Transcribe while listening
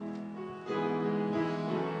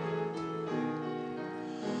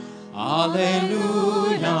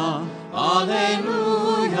Alleluia,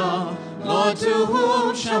 Alleluia, Lord, to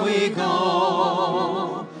whom shall we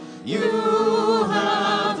go? You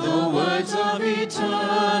have the words of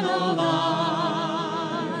eternal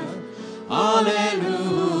life.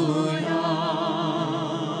 Alleluia,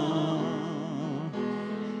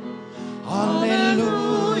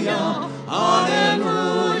 Alleluia,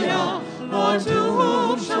 Alleluia, Lord, to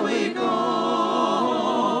whom shall we go?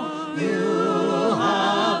 You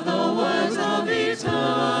have the words of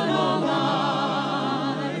eternal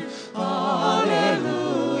life.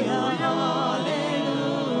 Alleluia, Alleluia.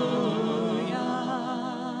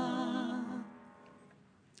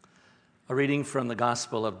 A reading from the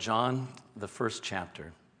Gospel of John, the first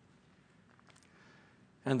chapter.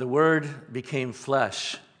 And the Word became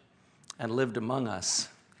flesh and lived among us.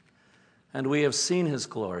 And we have seen his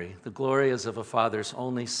glory. The glory is of a Father's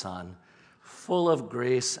only Son, full of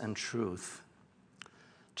grace and truth.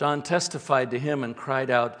 John testified to him and cried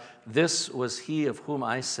out, "This was he of whom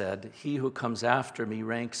I said, 'He who comes after me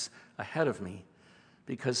ranks ahead of me,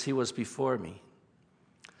 because he was before me.'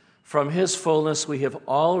 From his fullness we have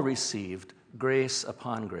all received grace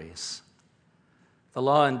upon grace. The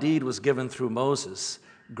law indeed was given through Moses.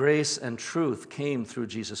 Grace and truth came through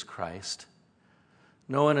Jesus Christ.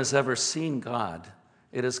 No one has ever seen God.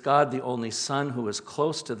 It is God, the only Son, who is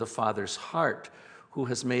close to the Father's heart, who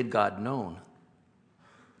has made God known."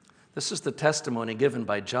 This is the testimony given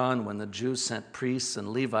by John when the Jews sent priests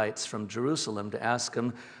and Levites from Jerusalem to ask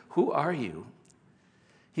him, "Who are you?"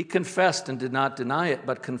 He confessed and did not deny it,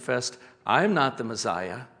 but confessed, "I am not the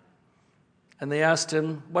Messiah." And they asked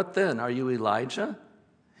him, "What then? Are you Elijah?"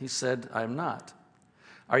 He said, "I am not."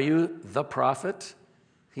 "Are you the prophet?"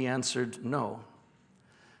 He answered, "No."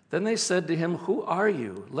 Then they said to him, "Who are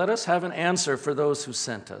you? Let us have an answer for those who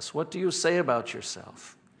sent us. What do you say about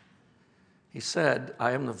yourself?" He said,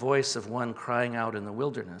 "I am the voice of one crying out in the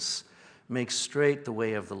wilderness, 'Make straight the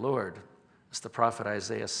way of the Lord,' as the prophet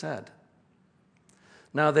Isaiah said."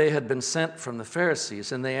 Now they had been sent from the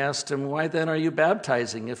Pharisees, and they asked him, "Why then are you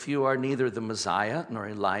baptizing if you are neither the Messiah, nor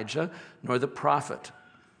Elijah, nor the prophet?"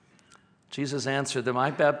 Jesus answered them,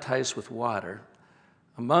 "I baptize with water.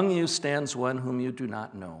 Among you stands one whom you do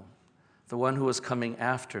not know, the one who is coming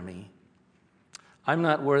after me. I'm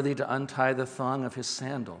not worthy to untie the thong of his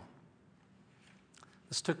sandal."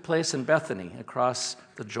 This took place in Bethany, across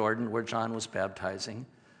the Jordan where John was baptizing.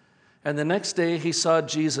 And the next day he saw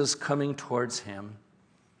Jesus coming towards him,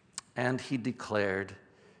 and he declared,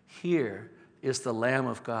 "Here is the Lamb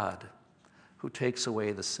of God who takes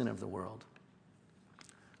away the sin of the world."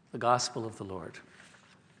 The Gospel of the Lord.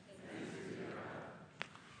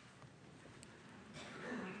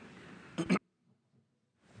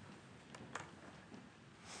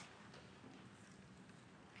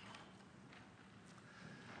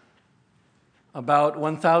 About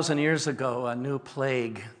 1,000 years ago, a new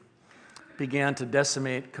plague began to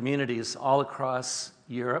decimate communities all across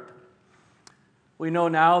Europe. We know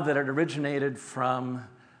now that it originated from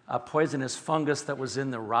a poisonous fungus that was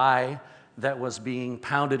in the rye that was being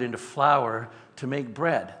pounded into flour to make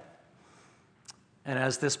bread. And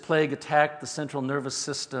as this plague attacked the central nervous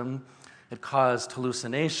system, it caused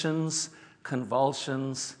hallucinations,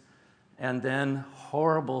 convulsions, and then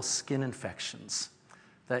horrible skin infections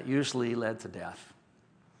that usually led to death.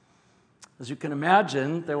 As you can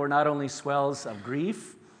imagine, there were not only swells of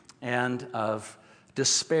grief and of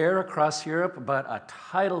despair across Europe, but a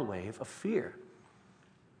tidal wave of fear.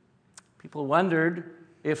 People wondered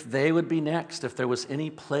if they would be next, if there was any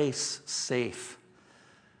place safe.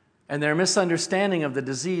 And their misunderstanding of the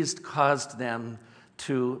disease caused them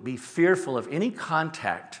to be fearful of any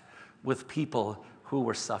contact with people who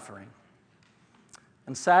were suffering.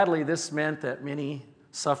 And sadly, this meant that many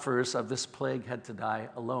sufferers of this plague had to die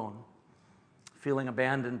alone, feeling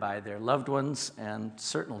abandoned by their loved ones and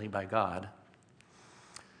certainly by God.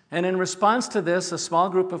 And in response to this, a small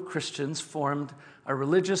group of Christians formed a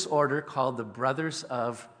religious order called the Brothers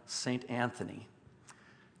of St. Anthony.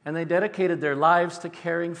 And they dedicated their lives to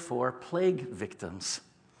caring for plague victims.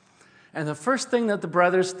 And the first thing that the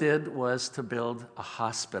brothers did was to build a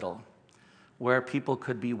hospital where people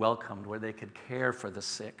could be welcomed, where they could care for the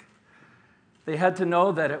sick. They had to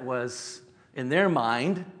know that it was, in their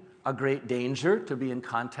mind, a great danger to be in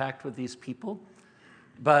contact with these people.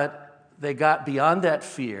 But they got beyond that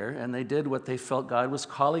fear, and they did what they felt God was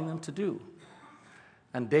calling them to do.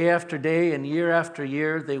 And day after day and year after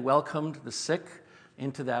year, they welcomed the sick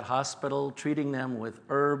into that hospital, treating them with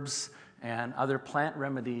herbs and other plant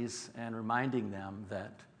remedies and reminding them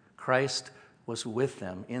that Christ was with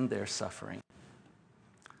them in their suffering.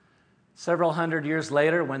 Several hundred years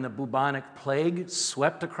later, when the bubonic plague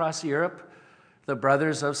swept across Europe, the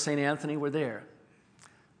brothers of St. Anthony were there.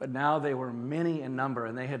 But now they were many in number,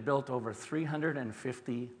 and they had built over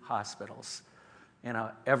 350 hospitals in an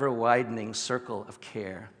ever-widening circle of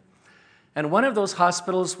care. And one of those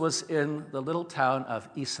hospitals was in the little town of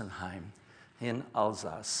Isenheim in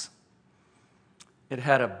Alsace. It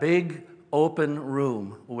had a big open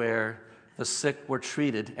room where the sick were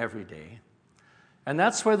treated every day. And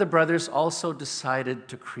that's where the brothers also decided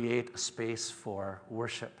to create a space for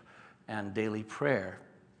worship and daily prayer.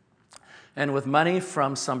 And with money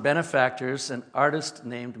from some benefactors, an artist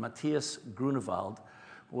named Matthias Grunewald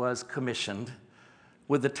was commissioned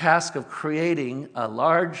with the task of creating a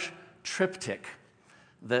large triptych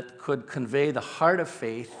that could convey the heart of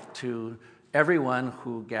faith to everyone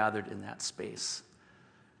who gathered in that space.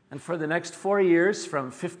 And for the next 4 years, from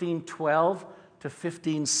 1512 to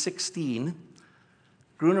 1516,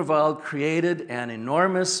 Grunewald created an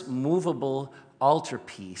enormous movable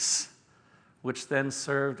altarpiece, which then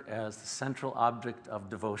served as the central object of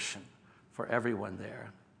devotion for everyone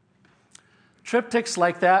there. Triptychs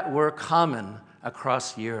like that were common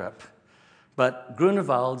across Europe, but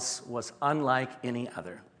Grunewald's was unlike any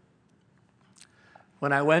other.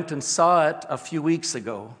 When I went and saw it a few weeks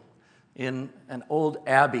ago in an old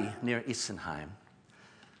abbey near Isenheim,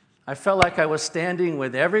 I felt like I was standing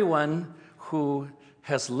with everyone who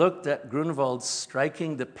has looked at Grunewald's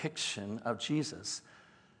striking depiction of Jesus,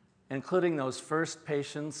 including those first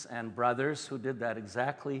patients and brothers who did that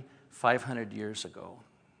exactly 500 years ago.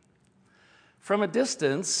 From a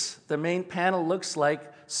distance, the main panel looks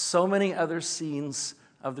like so many other scenes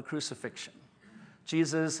of the crucifixion.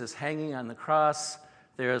 Jesus is hanging on the cross.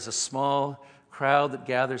 There is a small crowd that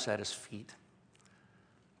gathers at his feet.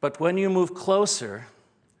 But when you move closer,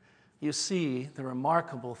 you see the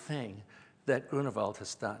remarkable thing that Grunewald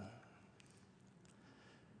has done.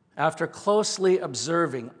 After closely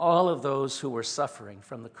observing all of those who were suffering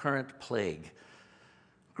from the current plague,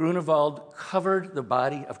 Grunewald covered the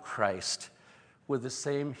body of Christ with the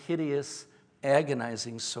same hideous,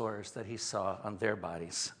 agonizing sores that he saw on their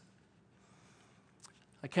bodies.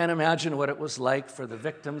 I can't imagine what it was like for the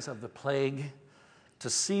victims of the plague to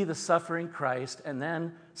see the suffering Christ and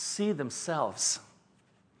then see themselves.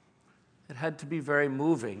 It had to be very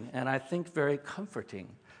moving and I think very comforting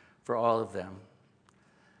for all of them.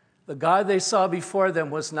 The God they saw before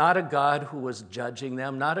them was not a God who was judging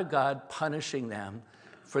them, not a God punishing them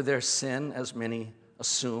for their sin, as many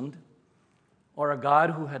assumed, or a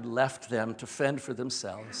God who had left them to fend for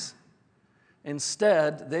themselves.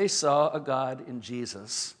 Instead, they saw a God in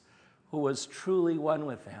Jesus who was truly one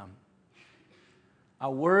with them. A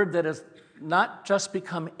Word that has not just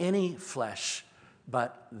become any flesh,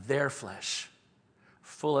 but their flesh,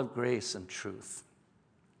 full of grace and truth.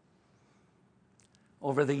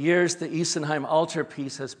 Over the years, the Isenheim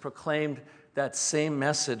altarpiece has proclaimed that same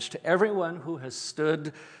message to everyone who has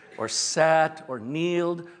stood or sat or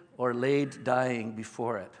kneeled or laid dying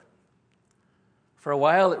before it. For a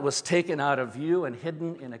while, it was taken out of view and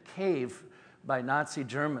hidden in a cave by Nazi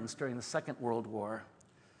Germans during the Second World War.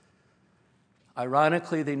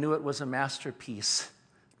 Ironically, they knew it was a masterpiece,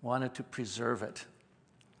 wanted to preserve it.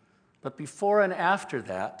 But before and after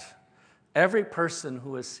that, every person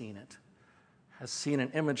who has seen it has seen an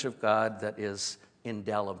image of God that is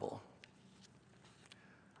indelible.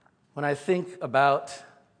 When I think about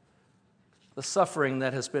the suffering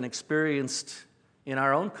that has been experienced in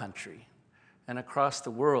our own country and across the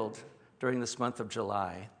world during this month of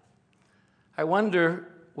July, I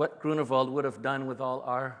wonder what Grunewald would have done with all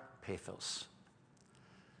our pathos.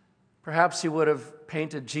 Perhaps he would have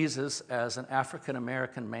painted Jesus as an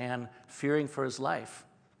African-American man fearing for his life.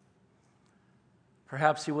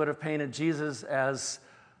 Perhaps he would have painted Jesus as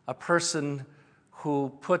a person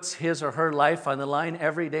who puts his or her life on the line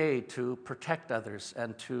every day to protect others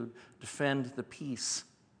and to defend the peace.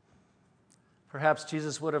 Perhaps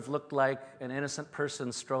Jesus would have looked like an innocent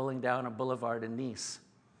person strolling down a boulevard in Nice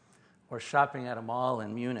or shopping at a mall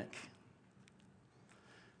in Munich.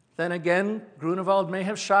 Then again, Grunewald may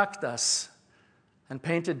have shocked us and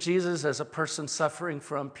painted Jesus as a person suffering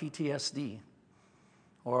from PTSD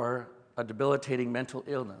or a debilitating mental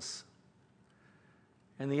illness.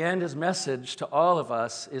 In the end, his message to all of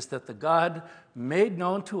us is that the God made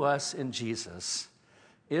known to us in Jesus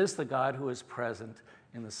is the God who is present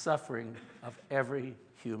in the suffering of every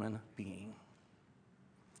human being.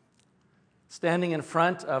 Standing in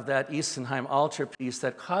front of that Isenheim altarpiece,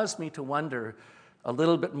 that caused me to wonder a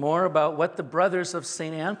little bit more about what the brothers of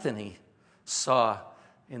St. Anthony saw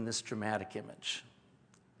in this dramatic image.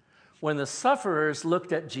 When the sufferers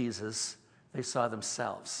looked at Jesus, they saw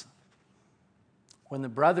themselves. When the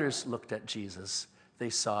brothers looked at Jesus, they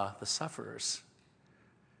saw the sufferers.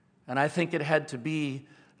 And I think it had to be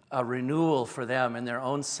a renewal for them in their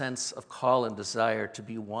own sense of call and desire to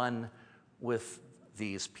be one with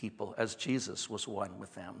these people as Jesus was one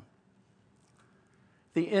with them.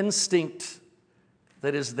 The instinct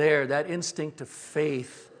that is there, that instinct of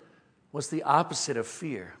faith, was the opposite of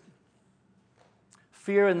fear.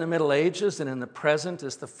 Fear in the Middle Ages and in the present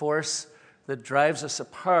is the force that drives us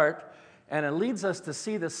apart, and it leads us to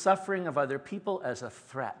see the suffering of other people as a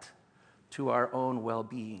threat to our own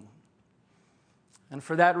well-being. And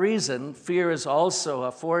for that reason, fear is also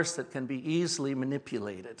a force that can be easily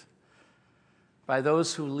manipulated by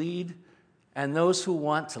those who lead and those who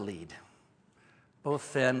want to lead,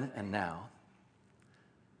 both then and now.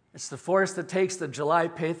 It's the force that takes the July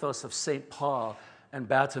pathos of St. Paul and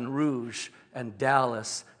Baton Rouge and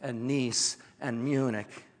Dallas and Nice and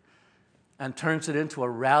Munich and turns it into a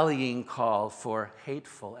rallying call for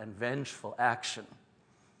hateful and vengeful action.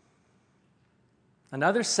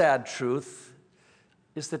 Another sad truth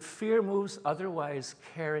is that fear moves otherwise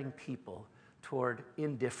caring people toward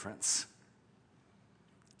indifference.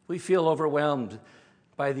 We feel overwhelmed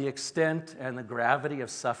by the extent and the gravity of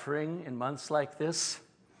suffering in months like this,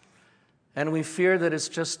 and we fear that it's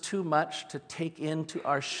just too much to take into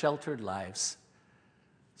our sheltered lives,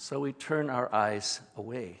 so we turn our eyes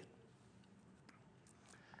away.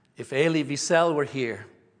 If Elie Wiesel were here,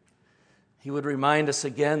 he would remind us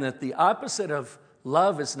again that the opposite of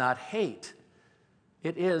love is not hate,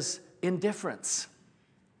 it is indifference.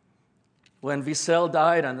 When Wiesel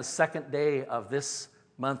died on the second day of this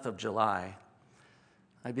month of July,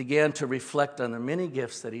 I began to reflect on the many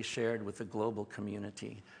gifts that he shared with the global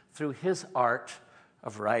community through his art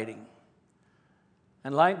of writing.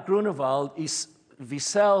 And like Grunewald,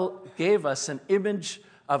 Wiesel gave us an image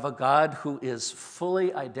of a God who is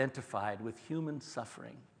fully identified with human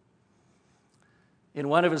suffering. In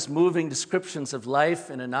one of his moving descriptions of life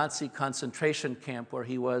in a Nazi concentration camp where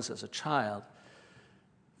he was as a child,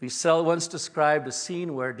 Wiesel once described a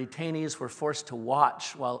scene where detainees were forced to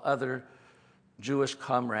watch while other Jewish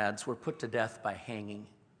comrades were put to death by hanging.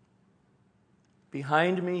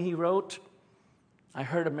 Behind me, he wrote, I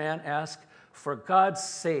heard a man ask, "For God's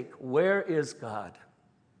sake, where is God?"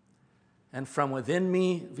 And from within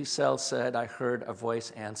me, Wiesel said, I heard a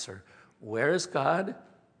voice answer, "Where is God?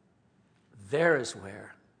 There is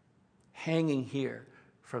where, hanging here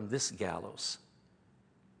from this gallows."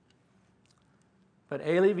 But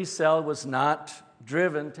Elie Wiesel was not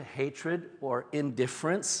driven to hatred or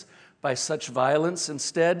indifference by such violence.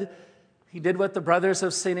 Instead, he did what the brothers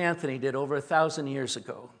of St. Anthony did over 1,000 years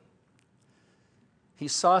ago. He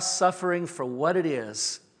saw suffering for what it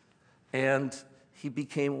is, and he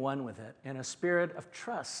became one with it in a spirit of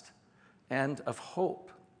trust and of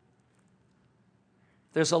hope.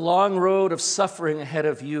 There's a long road of suffering ahead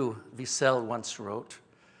of you, Wiesel once wrote,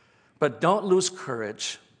 but don't lose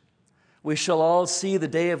courage. We shall all see the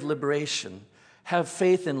day of liberation. Have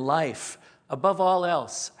faith in life. Above all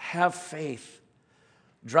else, have faith.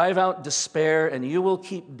 Drive out despair, and you will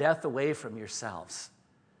keep death away from yourselves.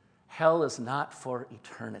 Hell is not for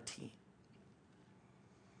eternity.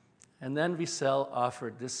 And then Wiesel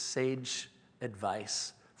offered this sage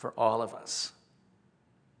advice for all of us.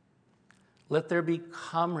 Let there be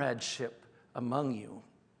comradeship among you.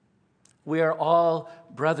 We are all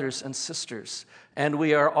brothers and sisters, and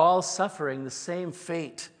we are all suffering the same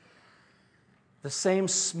fate. The same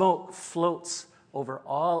smoke floats over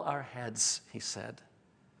all our heads, he said.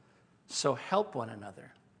 So help one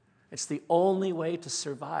another. It's the only way to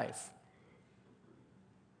survive.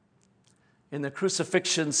 In the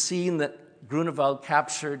crucifixion scene that Grunewald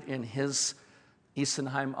captured in his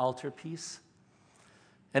Isenheim altarpiece,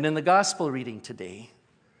 and in the gospel reading today,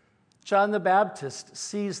 John the Baptist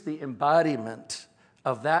sees the embodiment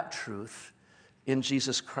of that truth in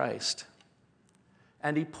Jesus Christ.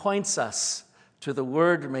 And he points us to the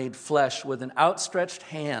Word made flesh with an outstretched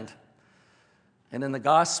hand. And in the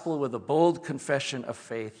gospel with a bold confession of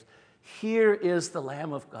faith, here is the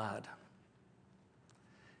Lamb of God.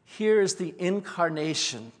 Here is the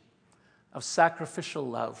incarnation of sacrificial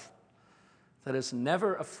love that is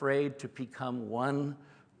never afraid to become one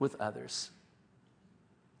with others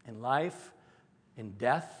in life, in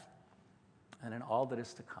death, and in all that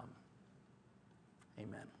is to come.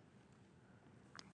 Amen.